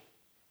financially.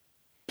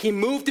 He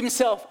moved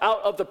himself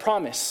out of the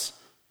promise.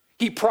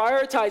 He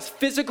prioritized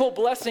physical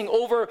blessing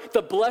over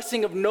the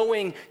blessing of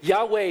knowing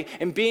Yahweh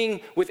and being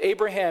with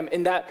Abraham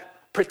in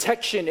that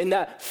protection, in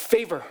that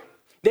favor.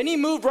 Then he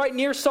moved right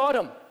near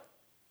Sodom.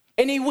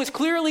 And he was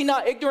clearly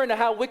not ignorant of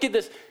how wicked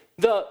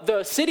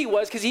the city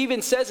was, because he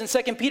even says in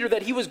 2 Peter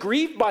that he was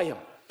grieved by him.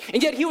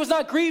 And yet he was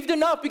not grieved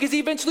enough because he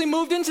eventually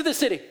moved into the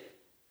city.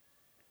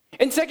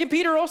 And 2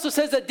 Peter also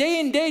says that day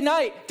and day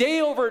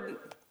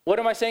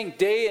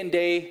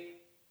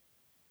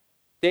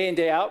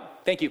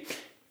out. Thank you.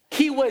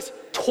 He was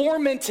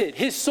tormented.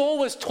 His soul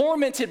was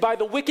tormented by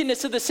the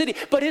wickedness of the city.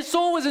 But his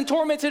soul wasn't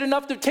tormented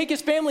enough to take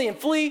his family and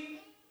flee.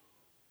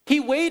 He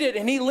waited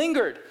and he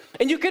lingered.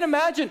 And you can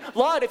imagine,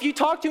 Lot, if you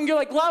talk to him, you're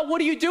like, Lot, what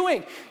are you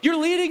doing? You're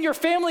leading your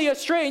family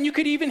astray. And you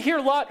could even hear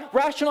Lot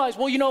rationalize,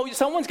 well,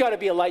 someone's got to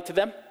be a light to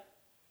them.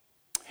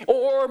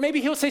 Or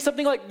maybe he'll say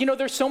something like,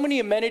 there's so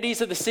many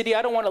amenities of the city.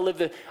 I don't want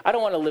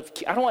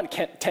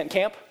to tent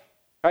camp.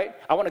 Right?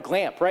 I want to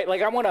glamp, right?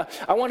 Like I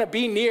want to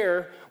be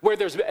near where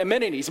there's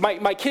amenities.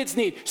 My kids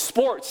need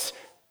sports.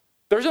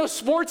 There's no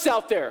sports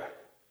out there.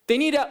 They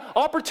need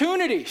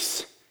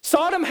opportunities.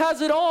 Sodom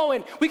has it all,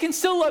 and we can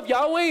still love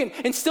Yahweh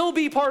and still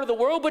be part of the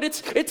world, but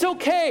it's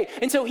okay.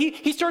 And so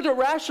he started to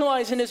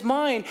rationalize in his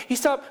mind. He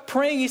stopped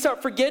praying. He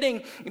stopped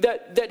forgetting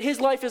that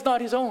his life is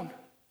not his own.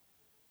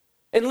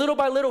 And little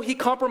by little, he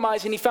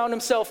compromised, and he found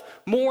himself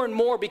more and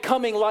more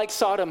becoming like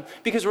Sodom.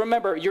 Because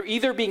remember, you're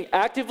either being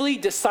actively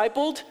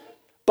discipled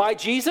by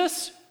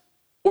Jesus,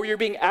 or you're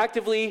being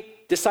actively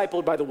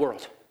discipled by the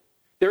world.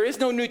 There is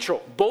no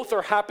neutral. Both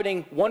are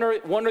happening. One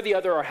or the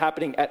other are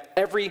happening at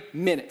every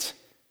minute.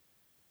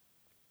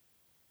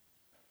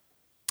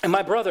 And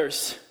my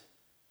brothers,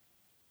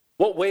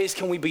 what ways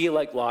can we be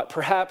like Lot?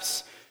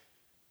 Perhaps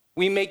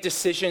we make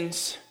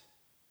decisions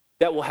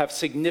that will have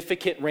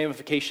significant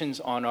ramifications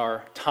on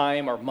our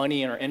time, our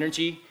money, and our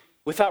energy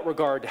without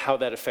regard to how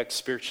that affects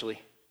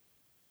spiritually.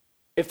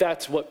 If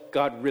that's what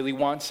God really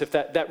wants, if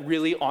that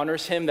really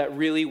honors him, that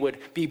really would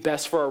be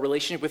best for our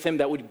relationship with him,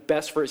 that would be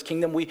best for his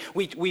kingdom.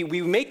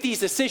 We make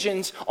these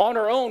decisions on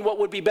our own, what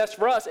would be best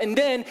for us, and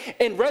then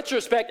in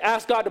retrospect,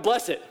 ask God to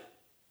bless it.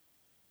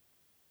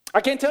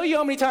 I can't tell you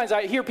how many times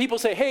I hear people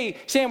say, hey,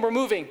 Sam, we're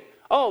moving.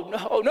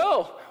 Oh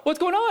no, what's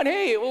going on?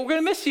 Hey, we're going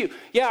to miss you.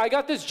 Yeah, I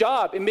got this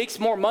job. It makes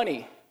more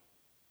money.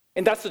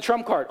 And that's the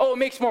trump card. Oh, it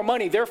makes more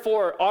money.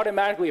 Therefore,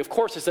 automatically, of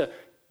course, it's a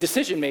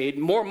decision made.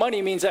 More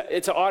money means that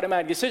it's an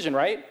automatic decision,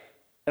 right?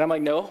 And I'm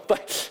like, no,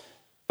 but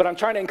I'm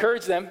trying to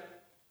encourage them.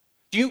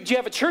 Do you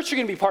have a church you're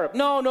going to be part of?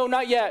 No,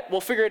 not yet. We'll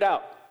figure it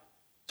out.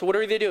 So what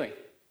are they doing?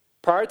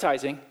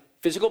 Prioritizing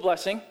physical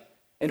blessing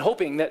and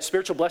hoping that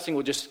spiritual blessing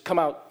will just come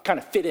out, kind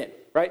of fit in,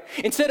 right?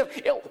 Instead of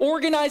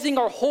organizing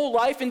our whole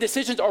life and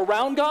decisions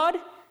around God,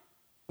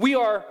 we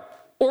are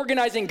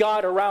organizing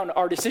God around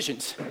our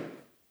decisions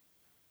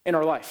in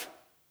our life.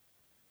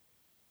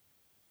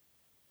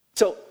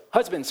 So,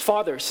 husbands,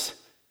 fathers,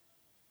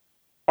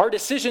 our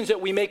decisions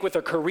that we make with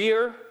our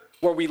career,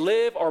 where we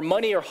live, our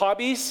money, our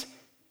hobbies,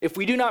 if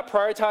we do not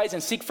prioritize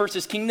and seek first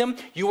his kingdom,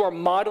 you are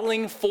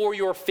modeling for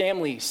your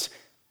families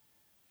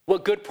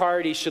what good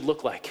priorities should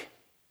look like.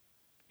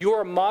 You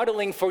are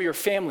modeling for your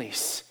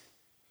families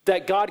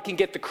that God can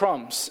get the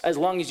crumbs as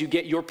long as you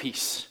get your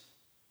piece.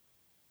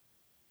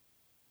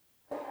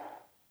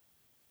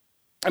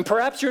 And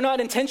perhaps you're not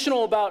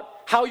intentional about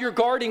how you're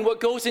guarding what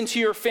goes into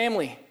your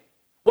family,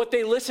 what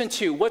they listen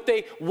to, what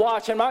they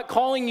watch. I'm not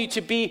calling you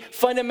to be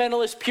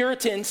fundamentalist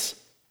Puritans.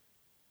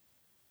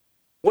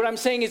 What I'm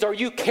saying is, are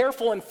you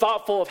careful and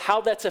thoughtful of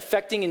how that's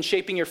affecting and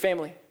shaping your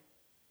family?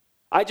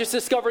 I just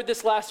discovered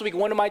this last week.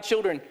 One of my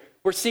children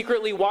were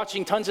secretly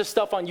watching tons of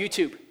stuff on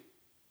YouTube.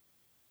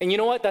 And you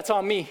know what? That's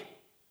on me.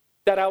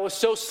 That I was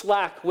so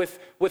slack with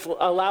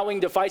allowing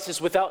devices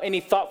without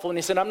any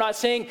thoughtfulness. And I'm not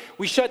saying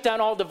we shut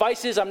down all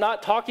devices. I'm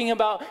not talking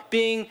about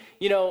being,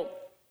 Amish.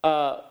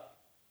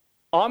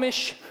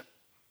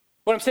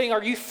 What I'm saying,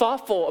 are you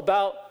thoughtful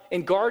about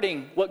and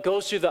guarding what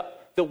goes through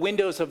the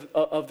windows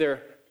of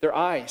their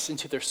eyes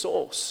into their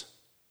souls?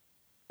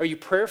 Are you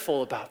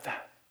prayerful about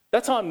that?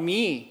 That's on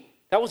me.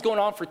 That was going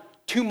on for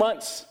 2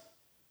 months.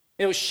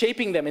 And it was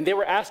shaping them. And they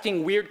were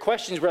asking weird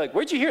questions. We're like,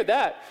 where'd you hear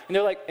that? And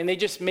they're like, and they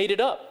just made it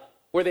up.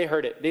 Where they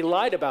heard it. They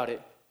lied about it.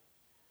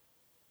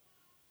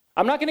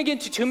 I'm not going to get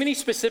into too many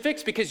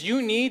specifics because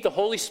you need the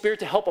Holy Spirit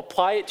to help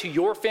apply it to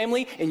your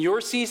family, in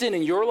your season,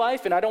 in your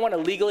life, and I don't want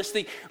to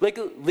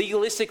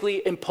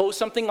legalistically impose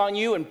something on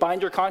you and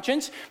bind your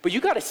conscience, but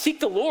you got to seek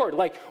the Lord.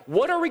 Like,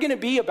 what are we going to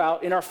be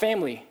about in our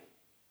family?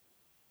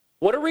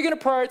 What are we going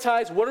to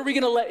prioritize? What are we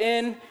going to let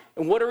in?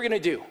 And what are we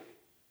going to do?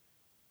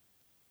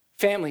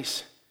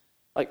 Families,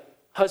 like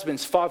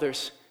husbands,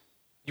 fathers,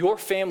 your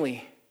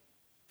family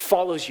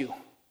follows you.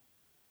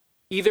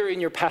 Either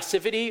in your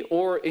passivity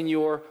or in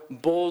your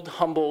bold,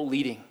 humble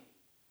leading.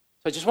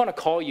 So I just want to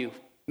call you,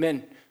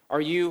 men,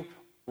 are you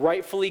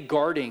rightfully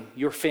guarding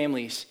your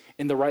families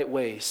in the right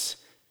ways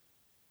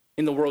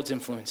in the world's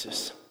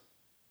influences?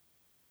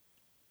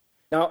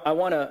 Now, I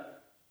want to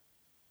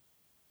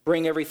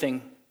bring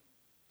everything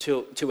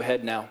to a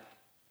head now.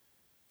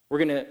 We're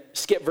going to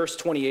skip verse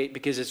 28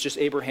 because it's just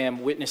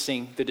Abraham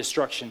witnessing the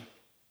destruction.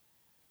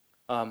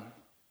 But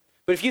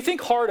if you think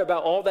hard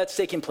about all that's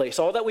taking place,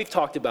 all that we've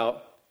talked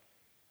about,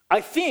 I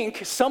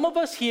think some of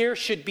us here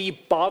should be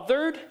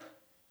bothered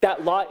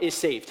that Lot is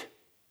saved.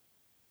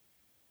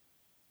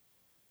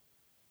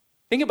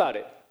 Think about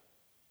it.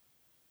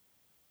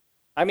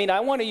 I mean,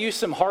 I want to use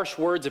some harsh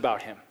words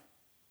about him.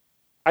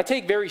 I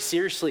take very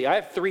seriously. I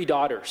have 3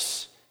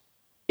 daughters.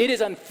 It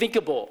is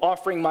unthinkable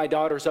offering my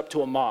daughters up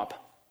to a mob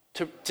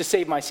to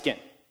save my skin.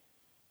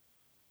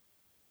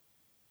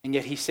 And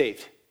yet he's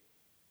saved.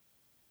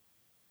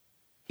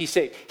 He's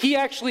saved. He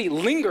actually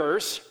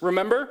lingers,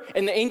 remember?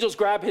 And the angels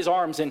grab his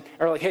arms and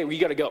are like, hey, you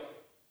got to go.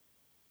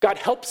 God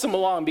helps him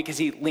along because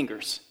he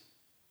lingers.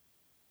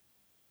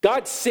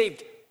 God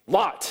saved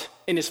Lot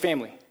and his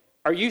family.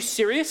 Are you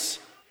serious?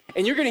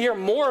 And you're going to hear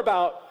more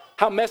about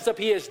how messed up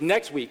he is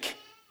next week.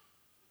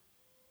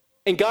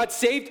 And God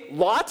saved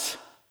Lot?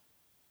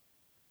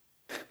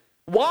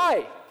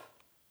 Why?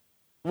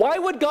 Why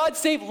would God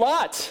save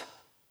Lot?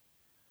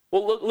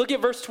 Well, look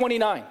at verse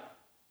 29.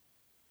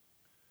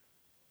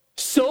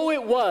 So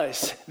it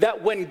was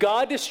that when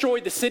God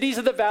destroyed the cities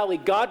of the valley,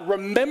 God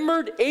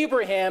remembered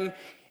Abraham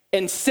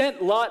and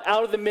sent Lot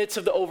out of the midst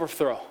of the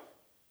overthrow.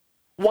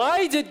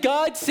 Why did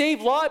God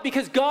save Lot?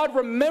 Because God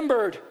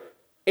remembered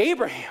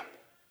Abraham.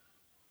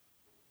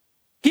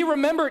 He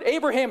remembered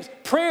Abraham's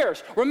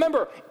prayers.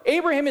 Remember,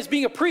 Abraham is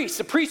being a priest.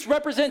 The priest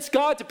represents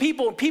God to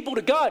people and people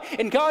to God.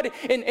 And God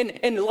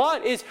and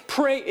Lot is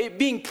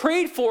being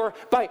prayed for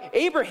by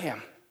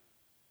Abraham.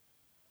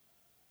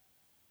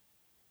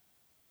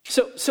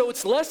 So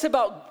it's less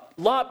about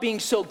Lot being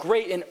so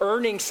great in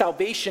earning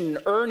salvation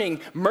and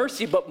earning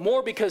mercy, but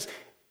more because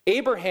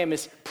Abraham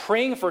is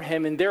praying for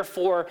him, and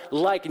therefore,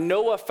 like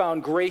Noah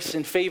found grace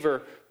and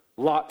favor,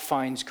 Lot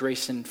finds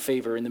grace and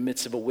favor in the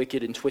midst of a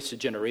wicked and twisted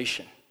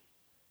generation.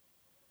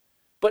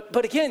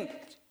 But again,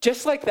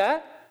 just like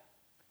that,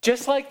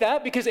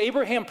 because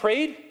Abraham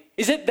prayed,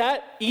 is it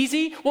that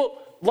easy?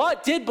 Well,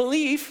 Lot did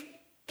believe.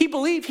 He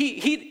believed.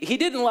 He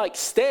didn't like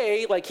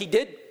stay, like he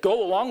did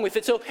go along with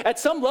it. So at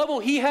some level,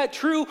 he had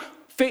true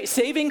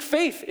saving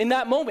faith in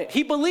that moment.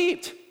 He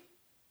believed.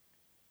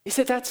 Is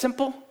it that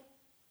simple?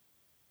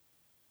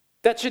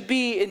 That should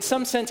be, in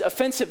some sense,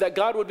 offensive that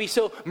God would be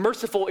so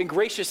merciful and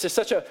gracious to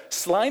such a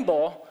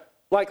slimeball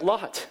like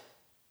Lot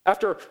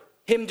after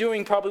him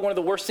doing probably one of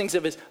the worst things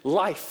of his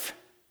life.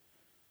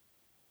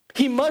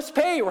 He must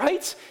pay,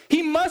 right?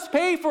 He must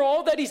pay for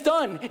all that he's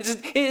done.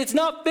 It's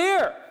not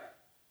fair.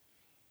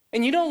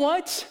 And you know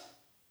what?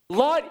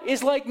 Lot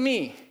is like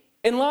me,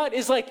 and Lot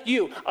is like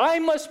you. I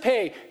must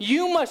pay.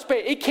 You must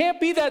pay. It can't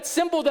be that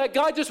simple that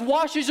God just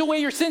washes away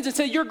your sins and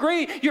says, you're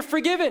great, you're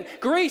forgiven.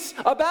 Grace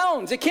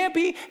abounds. It can't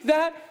be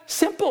that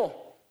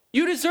simple.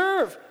 You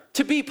deserve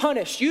to be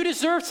punished. You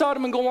deserve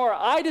Sodom and Gomorrah.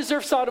 I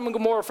deserve Sodom and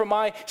Gomorrah for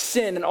my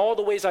sin and all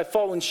the ways I've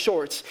fallen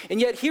short.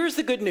 And yet, here's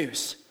the good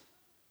news.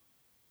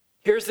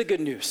 Here's the good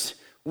news.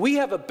 We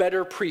have a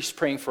better priest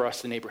praying for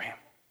us than Abraham.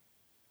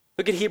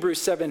 Look at Hebrews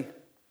 7.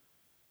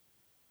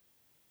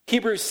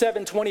 Hebrews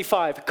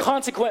 7:25.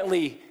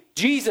 Consequently,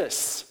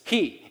 Jesus,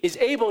 he is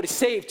able to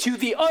save to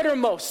the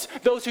uttermost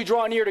those who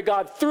draw near to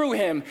God through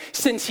him,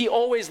 since he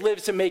always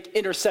lives to make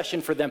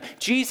intercession for them.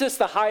 Jesus,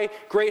 the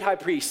great high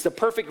priest, the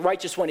perfect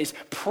righteous one, is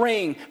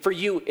praying for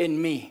you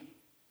and me.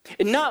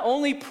 And not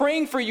only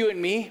praying for you and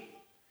me,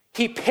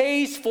 he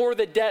pays for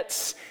the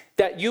debts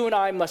that you and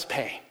I must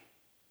pay.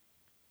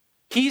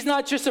 He's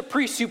not just a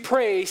priest who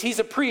prays, he's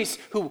a priest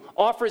who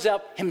offers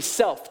up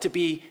himself to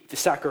be the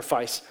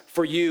sacrifice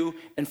for you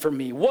and for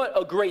me. What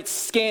a great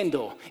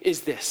scandal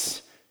is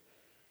this?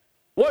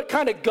 What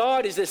kind of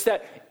God is this?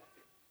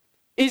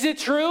 Is it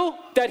true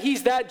that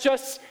he's that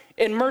just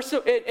and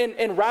merciful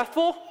and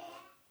wrathful?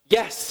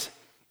 Yes.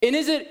 And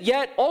is it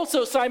yet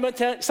also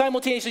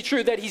simultaneously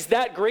true that he's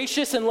that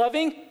gracious and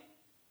loving?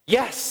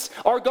 Yes,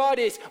 our God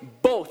is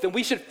both, and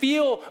we should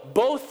feel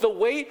both the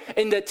weight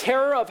and the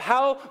terror of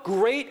how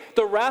great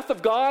the wrath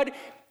of God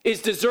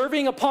is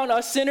deserving upon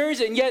us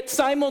sinners, and yet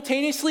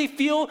simultaneously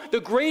feel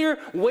the greater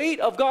weight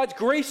of God's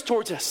grace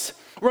towards us.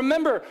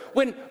 Remember,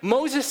 when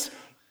Moses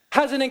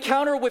has an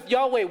encounter with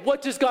Yahweh,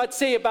 what does God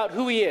say about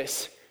who he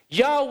is?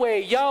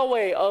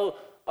 Yahweh,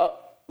 a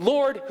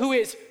Lord who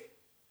is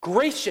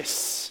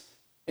gracious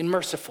and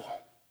merciful.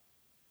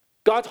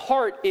 God's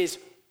heart is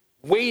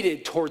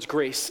weighted towards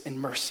grace and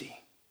mercy,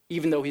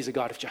 even though he's a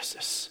God of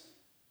justice.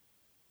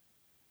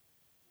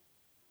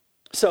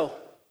 So,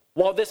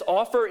 while this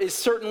offer is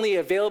certainly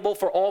available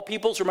for all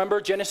peoples, remember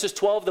Genesis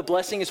 12, the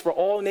blessing is for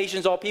all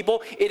nations, all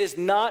people, it is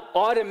not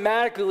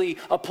automatically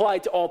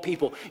applied to all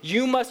people.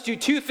 You must do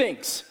two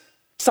things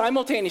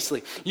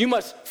simultaneously. You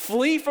must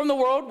flee from the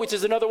world, which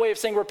is another way of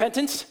saying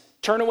repentance.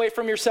 Turn away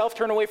from yourself,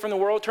 turn away from the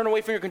world, turn away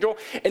from your control,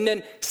 and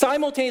then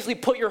simultaneously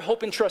put your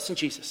hope and trust in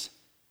Jesus.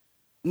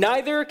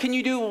 Neither can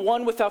you do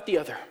one without the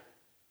other.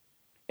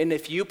 And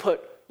if you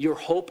put your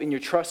hope and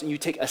your trust and you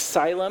take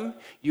asylum,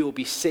 you will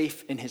be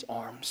safe in his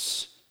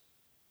arms.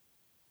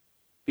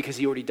 Because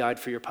he already died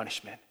for your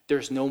punishment.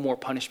 There's no more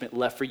punishment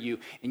left for you.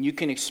 And you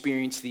can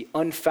experience the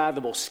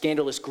unfathomable,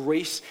 scandalous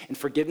grace and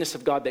forgiveness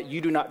of God that you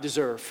do not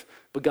deserve,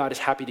 but God is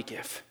happy to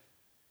give.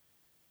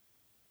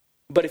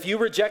 But if you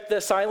reject the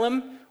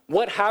asylum,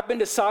 what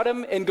happened to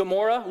Sodom and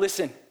Gomorrah?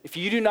 Listen, if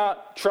you do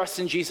not trust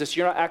in Jesus,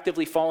 you're not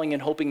actively following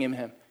and hoping in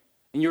him,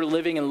 and you're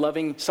living and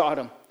loving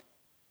Sodom,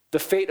 the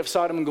fate of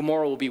Sodom and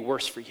Gomorrah will be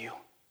worse for you.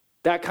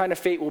 That kind of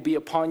fate will be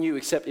upon you,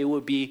 except it will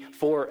be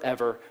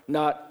forever,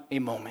 not a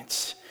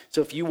moment.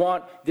 So if you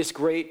want this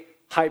great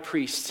high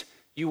priest,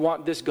 you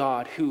want this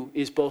God who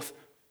is both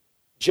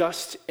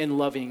just and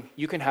loving,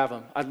 you can have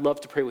him. I'd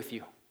love to pray with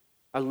you.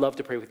 I'd love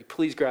to pray with you.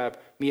 Please grab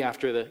me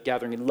after the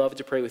gathering. I'd love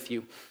to pray with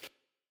you.